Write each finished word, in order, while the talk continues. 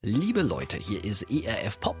Liebe Leute, hier ist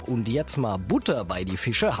ERF Pop und jetzt mal Butter bei die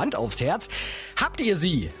Fische, Hand aufs Herz. Habt ihr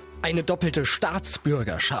sie? Eine doppelte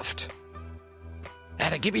Staatsbürgerschaft? Ja,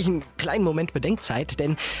 da gebe ich einen kleinen Moment Bedenkzeit,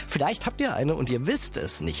 denn vielleicht habt ihr eine und ihr wisst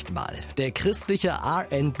es nicht mal. Der christliche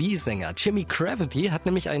R&B-Sänger Jimi Cravity hat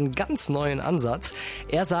nämlich einen ganz neuen Ansatz.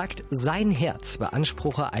 Er sagt, sein Herz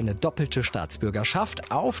beanspruche eine doppelte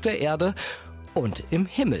Staatsbürgerschaft auf der Erde und im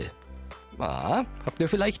Himmel. Habt ihr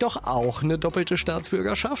vielleicht doch auch eine doppelte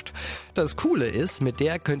Staatsbürgerschaft? Das Coole ist, mit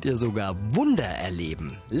der könnt ihr sogar Wunder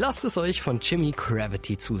erleben. Lasst es euch von Jimi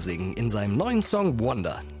Cravity zusingen in seinem neuen Song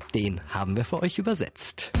Wonder. Den haben wir für euch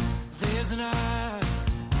übersetzt.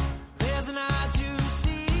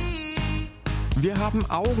 Wir haben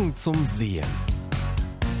Augen zum Sehen.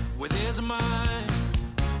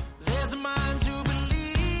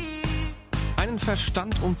 Einen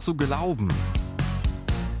Verstand, um zu glauben.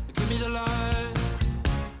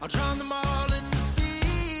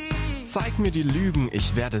 Zeig mir die Lügen,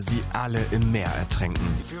 ich werde sie alle im Meer ertränken.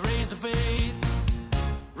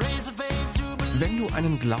 Wenn du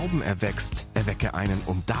einen Glauben erweckst, erwecke einen,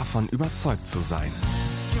 um davon überzeugt zu sein.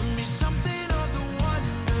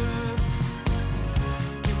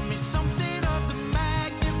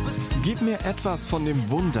 Gib mir etwas von dem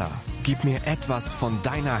Wunder. Gib mir etwas von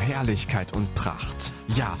deiner Herrlichkeit und Pracht.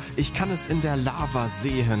 Ja, ich kann es in der Lava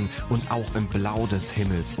sehen und auch im Blau des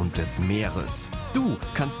Himmels und des Meeres. Du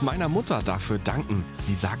kannst meiner Mutter dafür danken.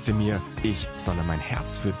 Sie sagte mir, ich solle mein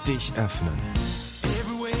Herz für dich öffnen.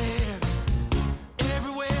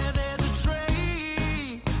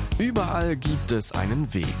 Überall gibt es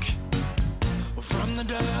einen Weg.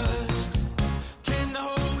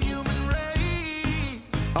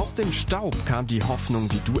 Aus dem Staub kam die Hoffnung,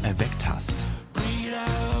 die du erweckt hast.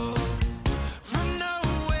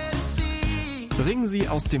 Bring sie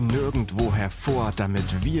aus dem Nirgendwo hervor,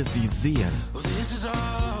 damit wir sie sehen.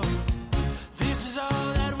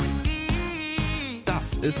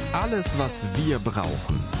 Das ist alles, was wir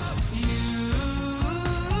brauchen.